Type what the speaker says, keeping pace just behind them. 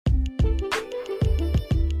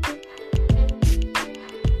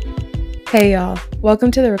Hey y'all, welcome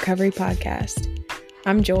to the Recovery Podcast.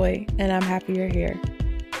 I'm Joy, and I'm happy you're here.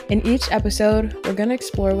 In each episode, we're going to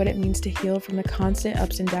explore what it means to heal from the constant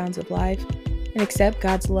ups and downs of life and accept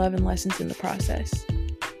God's love and lessons in the process.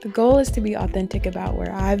 The goal is to be authentic about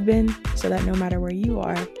where I've been so that no matter where you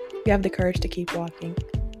are, you have the courage to keep walking.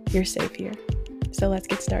 You're safe here. So let's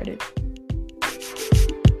get started.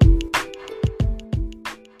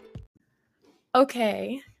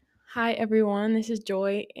 Okay. Hi, everyone. This is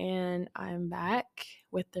Joy, and I'm back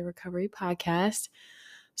with the Recovery Podcast.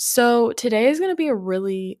 So today is going to be a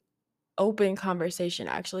really open conversation,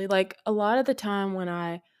 actually. Like, a lot of the time when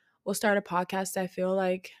I will start a podcast, I feel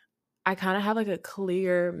like I kind of have like a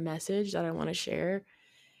clear message that I want to share.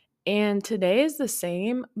 And today is the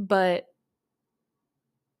same, but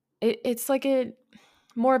it's like a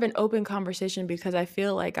more of an open conversation because I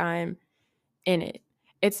feel like I'm in it.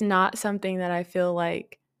 It's not something that I feel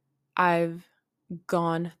like I've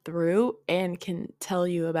gone through and can tell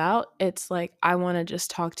you about. It's like I want to just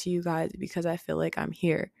talk to you guys because I feel like I'm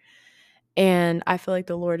here. And I feel like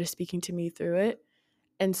the Lord is speaking to me through it.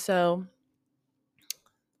 And so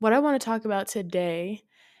what I want to talk about today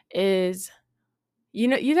is,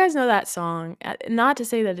 you guys know that song. Not to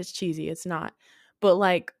say that it's cheesy, it's not. But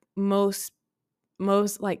like most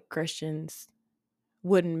like Christians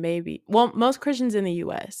wouldn't maybe. Well, most Christians in the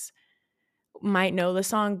US might know the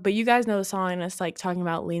song, but you guys know the song, and it's like talking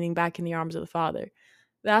about leaning back in the arms of the Father.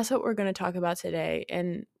 That's what we're going to talk about today.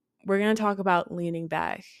 And we're going to talk about leaning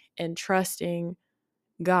back and trusting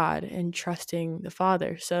God and trusting the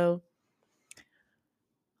Father. So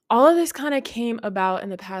all of this kind of came about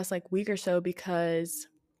in the past like week or so because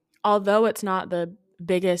although it's not the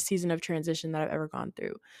biggest season of transition that I've ever gone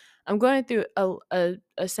through, I'm going through a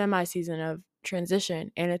semi season of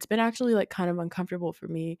transition, and it's been actually like kind of uncomfortable for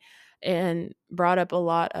me and brought up a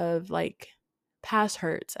lot of like past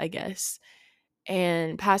hurts, I guess,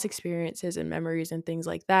 and past experiences and memories and things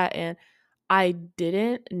like that. And I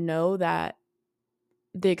didn't know that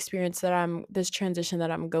this transition that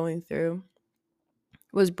I'm going through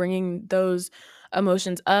was bringing those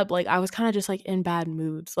emotions up. Like I was kind of just like in bad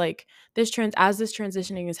moods. Like as this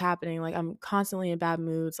transitioning is happening, like I'm constantly in bad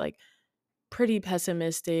moods, like pretty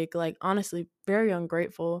pessimistic, like honestly very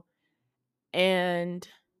ungrateful. And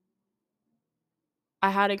I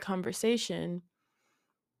had a conversation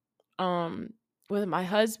um with my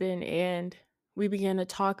husband, and we began to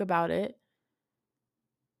talk about it.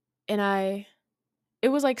 And it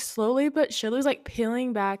was like slowly but surely, it was like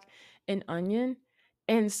peeling back an onion,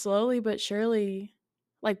 and slowly but surely,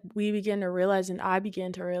 like we began to realize, and I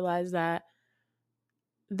began to realize that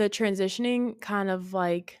the transitioning kind of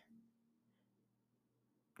was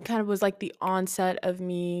like the onset of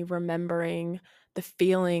me remembering the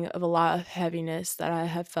feeling of a lot of heaviness that I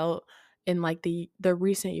have felt in like the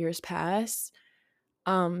recent years past.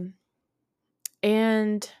 Um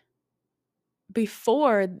and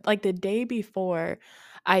before, like the day before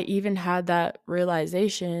I even had that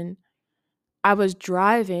realization, I was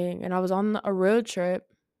driving and I was on a road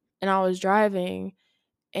trip, and I was driving,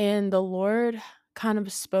 and the Lord kind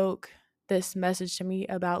of spoke this message to me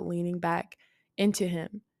about leaning back into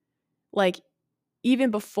Him. Like,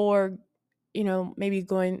 even before, maybe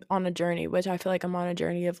going on a journey, which I feel like I'm on a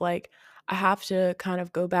journey of like, I have to kind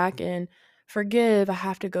of go back and forgive. I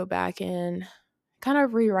have to go back and kind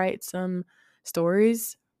of rewrite some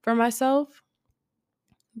stories for myself.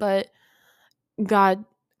 But God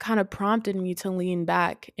kind of prompted me to lean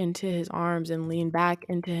back into His arms and lean back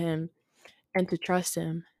into Him and to trust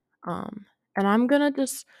Him. And I'm going to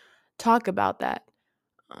just talk about that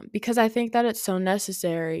because I think that it's so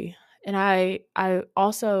necessary. And I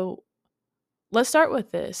also, let's start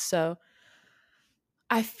with this. So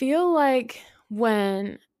I feel like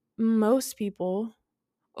when most people,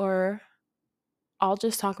 or I'll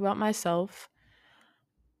just talk about myself,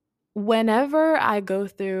 whenever I go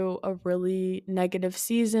through a really negative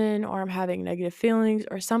season, or I'm having negative feelings,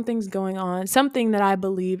 or something's going on, something that I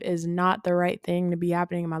believe is not the right thing to be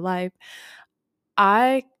happening in my life,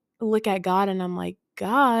 I look at God and I'm like,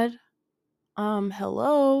 God,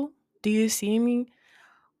 hello, do you see me?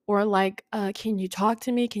 Or like, can you talk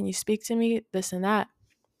to me? Can you speak to me? This and that.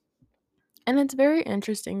 And it's very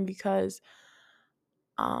interesting because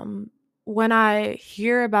um when I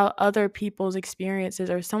hear about other people's experiences,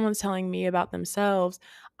 or someone's telling me about themselves,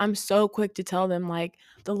 I'm so quick to tell them like,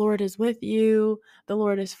 the Lord is with you, the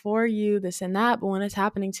Lord is for you, this and that. But when it's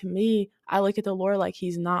happening to me, I look at the Lord like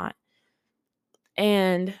He's not.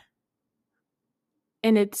 And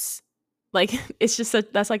it's like, it's just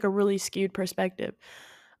that's like a really skewed perspective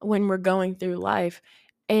when we're going through life.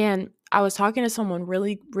 And I was talking to someone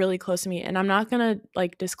really, really close to me, and I'm not gonna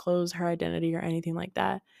like disclose her identity or anything like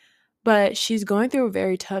that. But she's going through a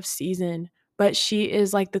very tough season, but she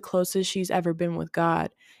is like the closest she's ever been with God.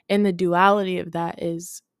 And the duality of that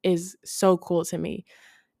is so cool to me.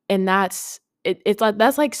 And it's like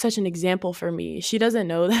that's like such an example for me. She doesn't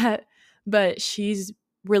know that, but she's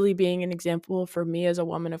really being an example for me as a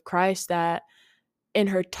woman of Christ, that in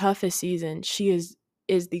her toughest season, she is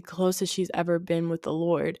the closest she's ever been with the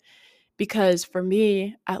Lord. Because for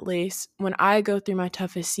me, at least, when I go through my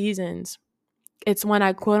toughest seasons, it's when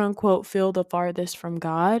I quote unquote feel the farthest from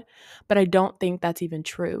God, but I don't think that's even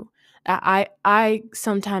true. I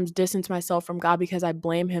sometimes distance myself from God because I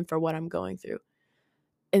blame him for what I'm going through.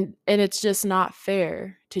 And it's just not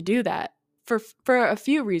fair to do that for a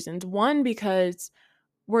few reasons. One, because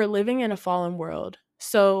we're living in a fallen world.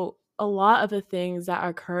 So a lot of the things that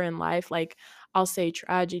occur in life, like I'll say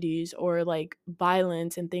tragedies or like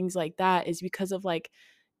violence and things like that, is because of like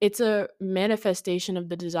it's a manifestation of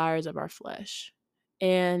the desires of our flesh.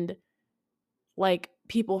 And like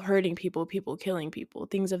people hurting people, people killing people,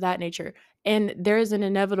 things of that nature. And there's an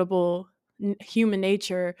inevitable human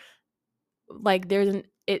nature, like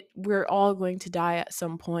we're all going to die at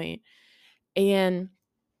some point. And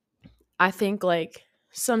I think like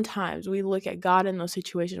sometimes we look at God in those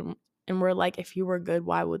situations and we're like, if you were good,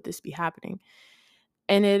 why would this be happening?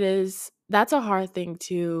 And that's a hard thing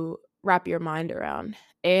to wrap your mind around.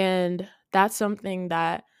 And that's something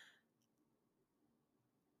that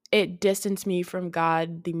it distanced me from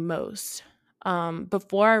God the most.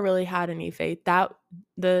 Before I really had any faith, that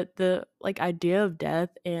the like idea of death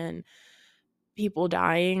and people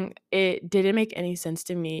dying, it didn't make any sense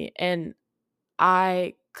to me. And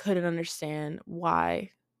I couldn't understand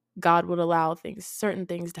why God would allow certain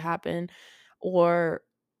things to happen, or,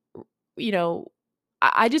 you know,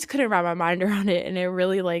 I just couldn't wrap my mind around it. And it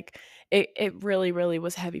really it really, really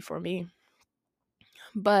was heavy for me.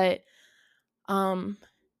 But, um,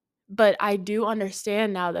 but I do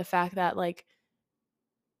understand now the fact that like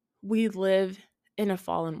we live in a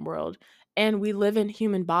fallen world and we live in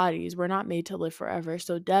human bodies. We're not made to live forever.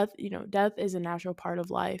 So death is a natural part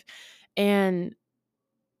of life. And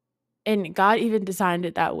God even designed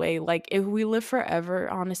it that way. Like if we live forever,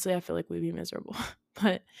 honestly, I feel like we'd be miserable.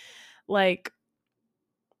 But like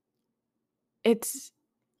it's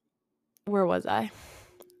where was I?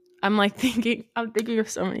 I'm thinking of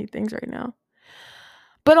so many things right now.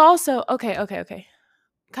 But also, okay.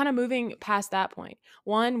 Kind of moving past that point.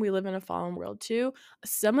 One, we live in a fallen world. Two,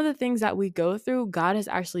 some of the things that we go through, God has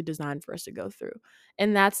actually designed for us to go through.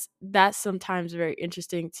 And that's sometimes very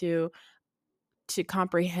interesting to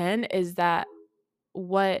comprehend, is that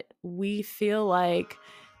what we feel like,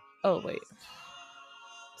 oh wait,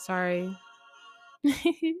 sorry.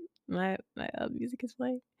 My music is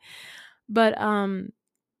playing. But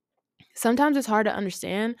sometimes it's hard to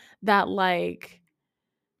understand that like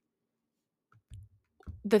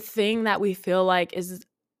the thing that we feel like is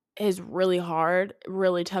really hard,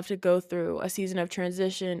 really tough to go through, a season of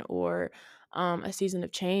transition or a season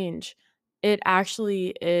of change, it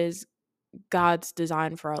actually is God's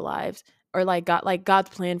design for our lives, or like God's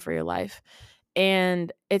plan for your life.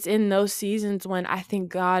 And it's in those seasons when I think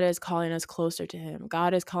God is calling us closer to him.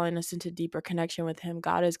 God is calling us into deeper connection with him.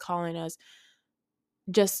 God is calling us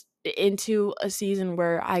just into a season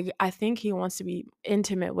where I think he wants to be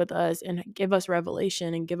intimate with us and give us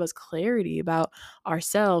revelation and give us clarity about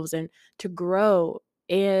ourselves and to grow.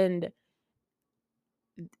 And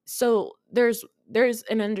so there's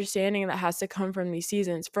an understanding that has to come from these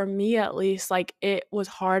seasons. For me at least, like it was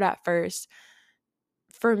hard at first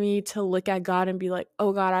for me to look at God and be like,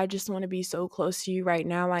 "Oh God, I just want to be so close to you right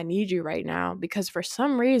now. I need you right now." Because for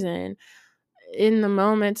some reason, in the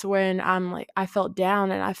moments when I'm like I felt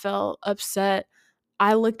down and I felt upset,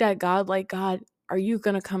 I looked at God like, "God, are you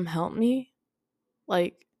going to come help me?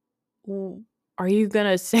 Like are you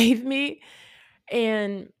going to save me?"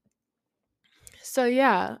 And so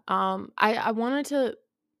yeah, I wanted to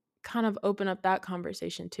kind of open up that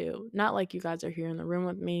conversation too. Not like you guys are here in the room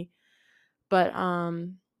with me, but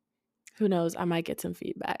who knows, I might get some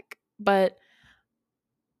feedback. But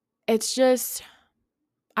it's just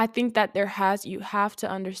I think that you have to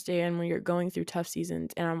understand when you're going through tough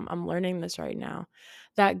seasons, and I'm learning this right now,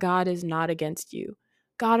 that God is not against you.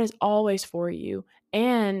 God is always for you.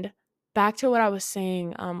 And back to what I was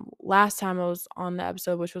saying last time I was on the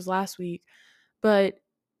episode, which was last week, but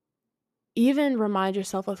even remind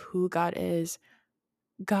yourself of who God is.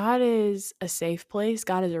 God is a safe place.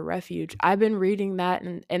 God is a refuge. I've been reading that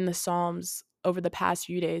in the Psalms over the past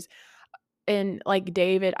few days. And like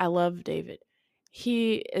David, I love David.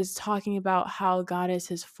 he is talking about how God is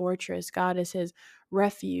his fortress, God is his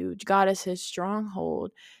refuge, God is his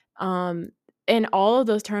stronghold. Um, and all of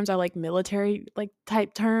those terms are like military like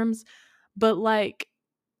type terms, but like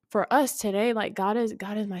for us today, like God is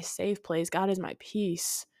my safe place, God is my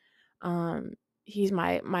peace. Um, he's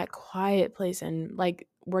my quiet place, and like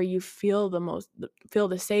where you feel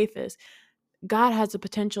the safest. God has the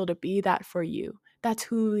potential to be that for you. That's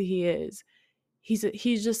who he is.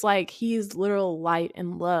 He's just like he's literal light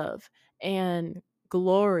and love and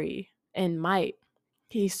glory and might.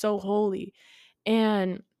 He's so holy.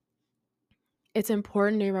 And it's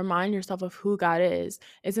important to remind yourself of who God is.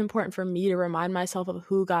 It's important for me to remind myself of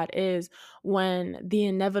who God is when the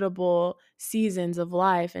inevitable seasons of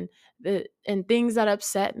life and things that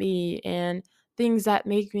upset me and things that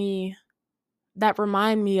make me that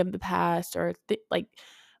remind me of the past or like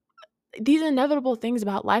these inevitable things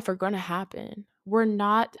about life are going to happen. We're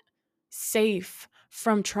not safe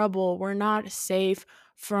from trouble. We're not safe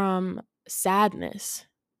from sadness.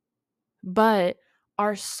 But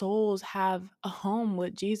our souls have a home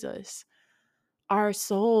with Jesus. Our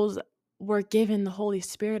souls were given the Holy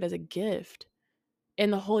Spirit as a gift.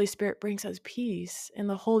 And the Holy Spirit brings us peace. And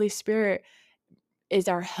the Holy Spirit is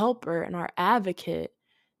our helper and our advocate.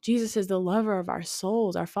 Jesus is the lover of our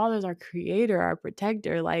souls. Our Father is our creator, our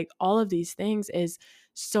protector. Like all of these things is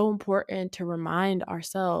so important to remind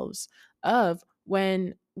ourselves of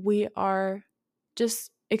when we are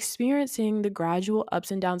just experiencing the gradual ups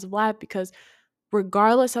and downs of life, because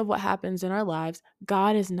regardless of what happens in our lives,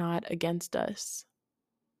 God is not against us.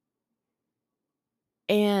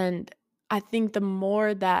 And I think the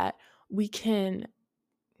more that we can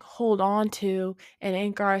hold on to and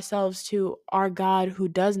anchor ourselves to our God who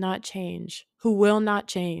does not change, who will not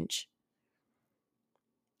change,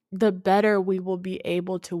 the better we will be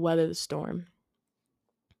able to weather the storm.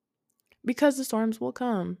 Because the storms will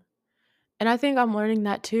come. And I think I'm learning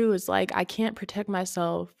that too, is like I can't protect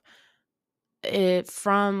myself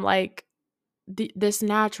from like this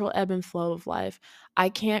natural ebb and flow of life. I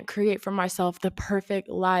can't create for myself the perfect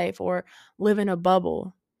life or live in a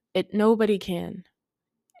bubble. Nobody can.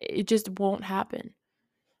 It just won't happen.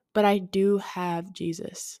 But I do have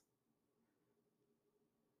Jesus.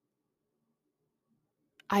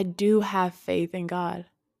 I do have faith in God.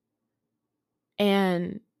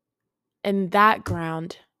 And that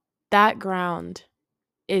ground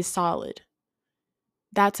is solid.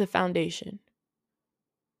 That's a foundation.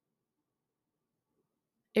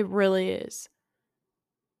 It really is.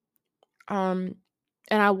 And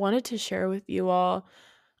I wanted to share with you all,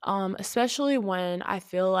 especially when I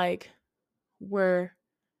feel like we're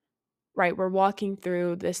we're walking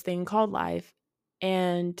through this thing called life,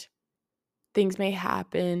 and things may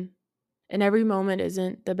happen, and every moment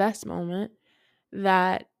isn't the best moment,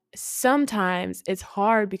 that sometimes it's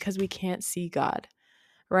hard because we can't see God,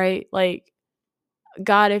 right? Like,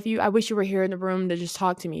 God, I wish you were here in the room to just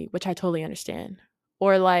talk to me, which I totally understand.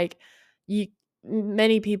 Or like, you,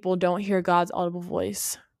 many people don't hear God's audible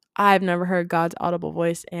voice. I've never heard God's audible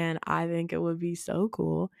voice, and I think it would be so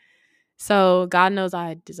cool. So God knows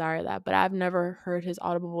I desire that, but I've never heard his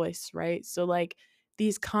audible voice, right? So like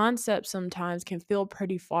these concepts sometimes can feel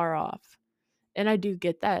pretty far off. And I do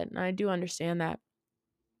get that, and I do understand that.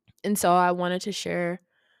 And so I wanted to share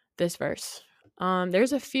this verse.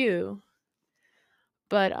 There's a few,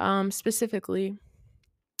 but specifically,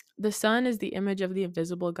 the Son is the image of the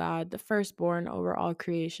invisible God, the firstborn over all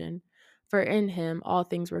creation. For in him all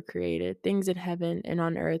things were created, things in heaven and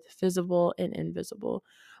on earth, visible and invisible.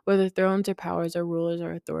 Whether thrones or powers or rulers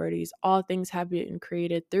or authorities, all things have been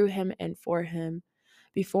created through him and for him.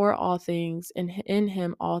 Before all things, and in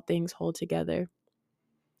him all things hold together.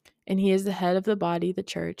 And he is the head of the body, the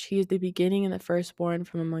church. He is the beginning and the firstborn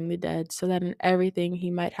from among the dead, so that in everything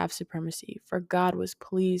he might have supremacy. For God was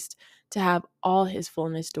pleased to have all his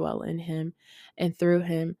fullness dwell in him, and through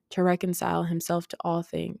him to reconcile to himself all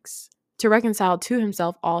things,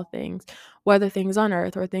 whether things on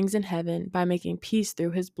earth or things in heaven, by making peace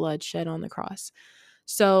through his blood shed on the cross.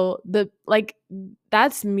 So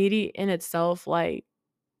that's meaty in itself. Like,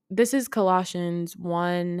 this is Colossians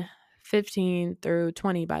 1:15 through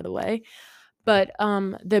 20, by the way. But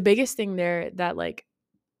the biggest thing there that like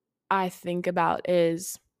I think about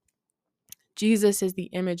is Jesus is the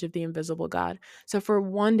image of the invisible God. So if we're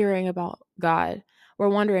wondering about God, we're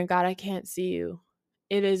wondering, God, I can't see you.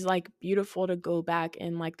 It is like beautiful to go back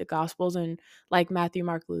in like the Gospels and like Matthew,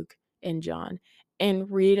 Mark, Luke, and John,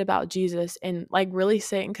 and read about Jesus and like really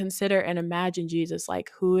sit and consider and imagine Jesus.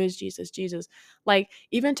 Like, who is Jesus? Jesus. Like,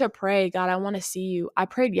 even to pray, God, I want to see you. I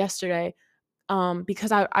prayed yesterday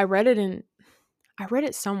because I read it in I read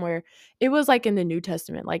it somewhere. It was like in the New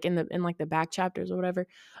Testament, like in like the back chapters or whatever.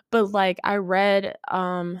 But like I read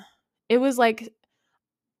it was like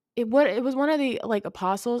it was one of the like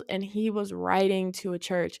apostles, and he was writing to a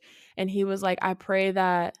church, and he was like, I pray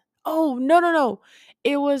that, oh no.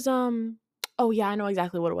 It was oh yeah, I know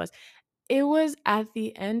exactly what it was. It was at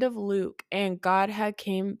the end of Luke, and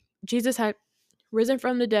Jesus had risen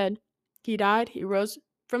from the dead. He died, he rose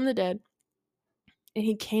from the dead, and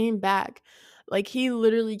he came back. Like he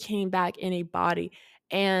literally came back in a body,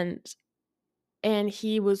 and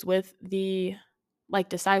he was with the like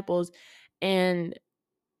disciples, and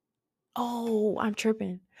oh, I'm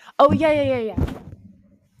tripping. Oh yeah.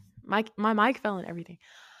 My mic fell and everything.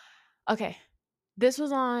 Okay.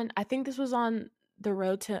 I think this was on the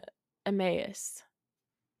road to Emmaus.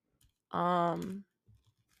 Um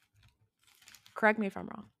Correct me if I'm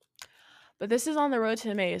wrong. But this is on the road to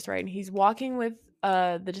Emmaus, right? And he's walking with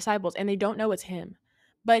the disciples, and they don't know it's him.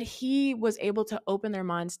 But he was able to open their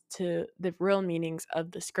minds to the real meanings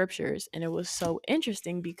of the scriptures, and it was so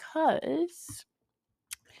interesting because,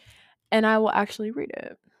 and I will actually read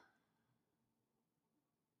it.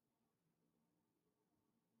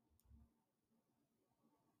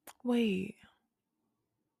 Wait.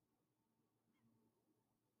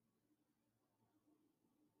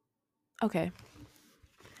 Okay.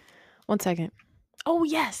 1 second. Oh,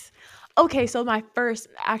 yes. Okay, so my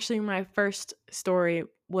first story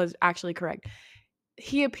was actually correct.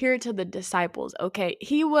 He appeared to the disciples. Okay.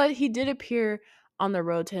 He did appear on the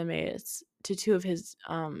road to Emmaus to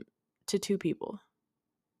two people.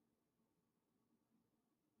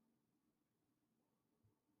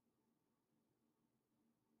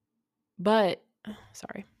 But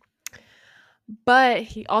sorry. But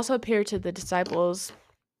he also appeared to the disciples,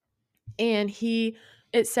 and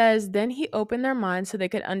it says, then he opened their minds so they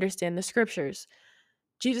could understand the scriptures.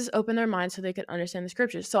 Jesus opened their minds so they could understand the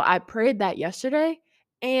scriptures. So I prayed that yesterday,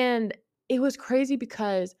 and it was crazy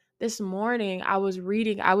because this morning I was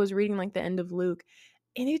reading like the end of Luke,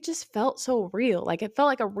 and it just felt so real. Like it felt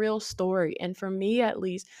like a real story. And for me at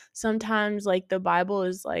least, sometimes like the Bible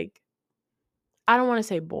is like, I don't want to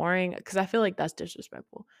say boring because I feel like that's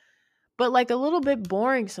disrespectful, but like a little bit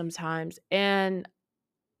boring sometimes. And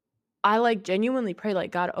I like genuinely pray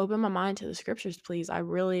like, God, open my mind to the scriptures, please. I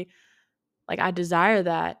really like, I desire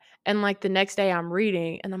that. And like the next day I'm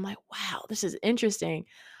reading and I'm like, wow, this is interesting.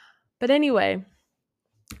 But anyway,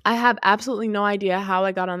 I have absolutely no idea how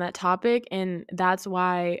I got on that topic, and that's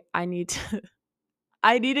why I need to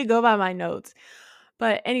I need to go by my notes.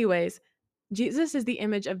 But anyways, Jesus is the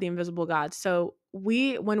image of the invisible God. So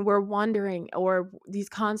when we're wondering or these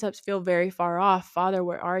concepts feel very far off, Father,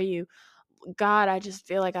 where are you? God, I just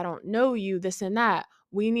feel like I don't know you, this and that.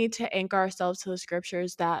 We need to anchor ourselves to the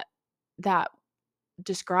scriptures that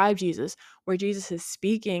describe Jesus, where Jesus is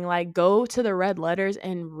speaking. Like, go to the red letters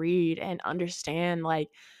and read and understand like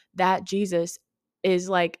that Jesus is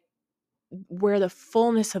like where the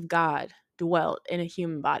fullness of God dwelt in a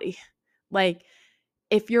human body. Like,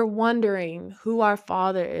 if you're wondering who our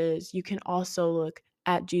Father is, you can also look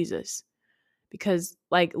at Jesus, because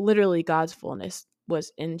like literally God's fullness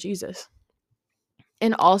was in Jesus.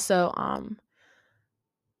 And also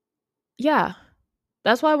yeah,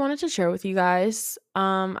 that's why I wanted to share with you guys.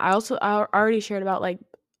 I already shared about like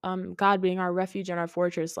God being our refuge and our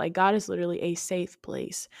fortress. Like, God is literally a safe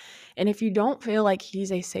place. And if you don't feel like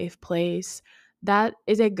he's a safe place, that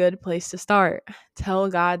is a good place to start. Tell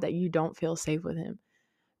God that you don't feel safe with him.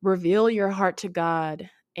 Reveal your heart to God.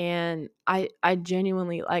 And I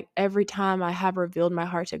genuinely, like, every time I have revealed my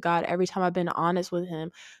heart to God, every time I've been honest with him,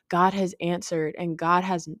 God has answered, and God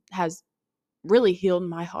has really healed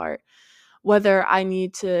my heart. Whether I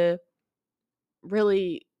need to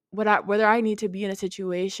really whether I need to be in a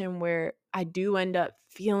situation where I do end up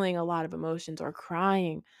feeling a lot of emotions or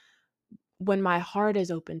crying, when my heart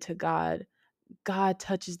is open to God, God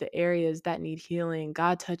touches the areas that need healing.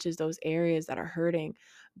 God touches those areas that are hurting.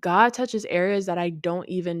 God touches areas that I don't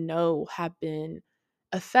even know have been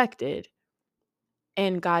affected,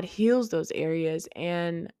 and God heals those areas.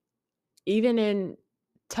 And even in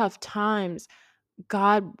tough times,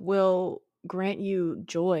 God will grant you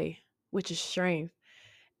joy, which is strength.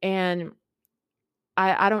 And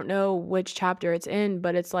I don't know which chapter it's in,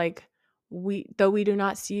 but it's like, we do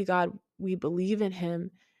not see God, we believe in him,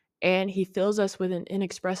 and he fills us with an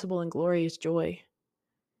inexpressible and glorious joy.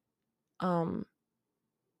 Um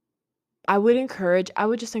I would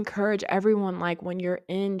just encourage everyone, like, when you're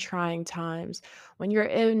in trying times, when you're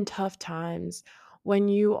in tough times, when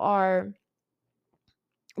you're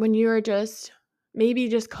just maybe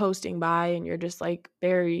just coasting by and you're just like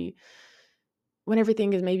very when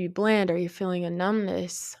everything is maybe bland or you're feeling a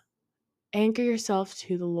numbness, anchor yourself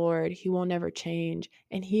to the Lord. He will never change,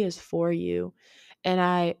 and He is for you. And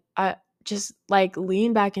I just like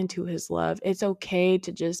lean back into His love. It's okay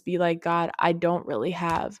to just be like, God, I don't really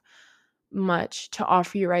have much to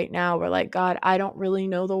offer you right now. We're like, God, I don't really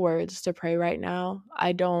know the words to pray right now.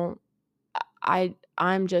 I don't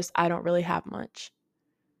really have much.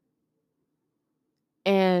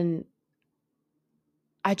 And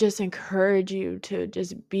I just encourage you to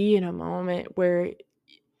just be in a moment where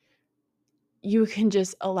you can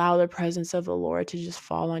just allow the presence of the Lord to just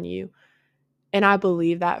fall on you. And I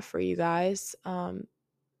believe that for you guys.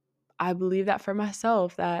 I believe that for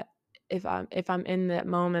myself, that if I'm in that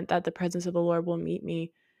moment, that the presence of the Lord will meet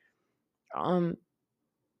me. Um,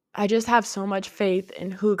 I just have so much faith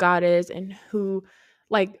in who God is and who,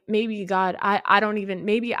 like, maybe God, I don't even,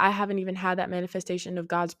 maybe I haven't even had that manifestation of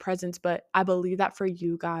God's presence, but I believe that for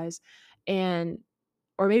you guys. And,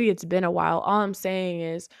 or maybe it's been a while. All I'm saying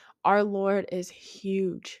is our Lord is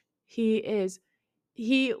huge. He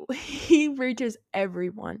he reaches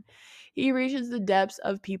everyone. He reaches the depths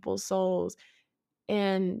of people's souls.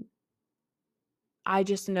 And I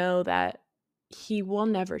just know that He will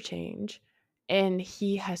never change. And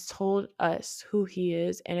He has told us who He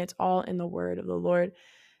is, and it's all in the word of the Lord.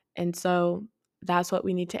 And so that's what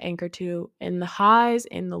we need to anchor to in the highs,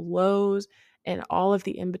 in the lows, and all of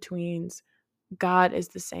the in betweens. God is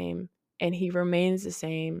the same, and He remains the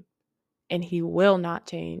same, and He will not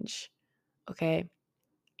change. Okay.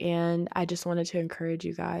 And I just wanted to encourage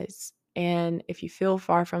you guys. And if you feel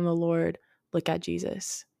far from the Lord, look at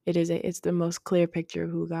Jesus. It's the most clear picture of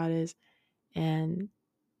who God is. And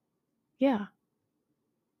yeah,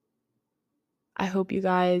 I hope you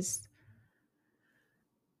guys,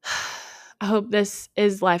 I hope this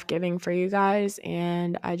is life-giving for you guys.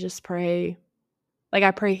 And I just pray, like, I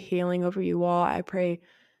pray healing over you all. I pray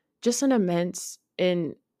just an immense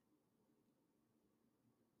and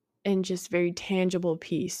just very tangible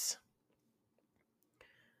peace.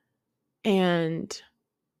 And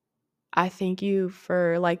I thank you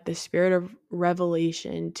for like the spirit of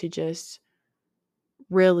revelation to just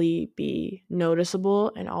really be noticeable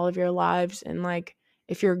in all of your lives. And like,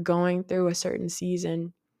 if you're going through a certain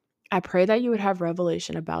season, I pray that you would have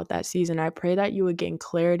revelation about that season. I pray that you would gain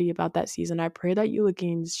clarity about that season. I pray that you would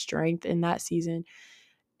gain strength in that season.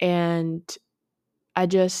 And I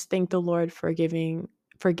just thank the Lord for giving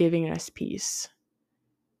us peace.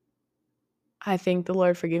 I thank the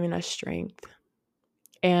Lord for giving us strength.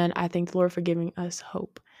 And I thank the Lord for giving us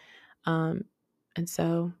hope. Um, and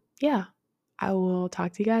so, yeah, I will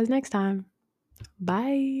talk to you guys next time.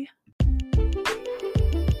 Bye.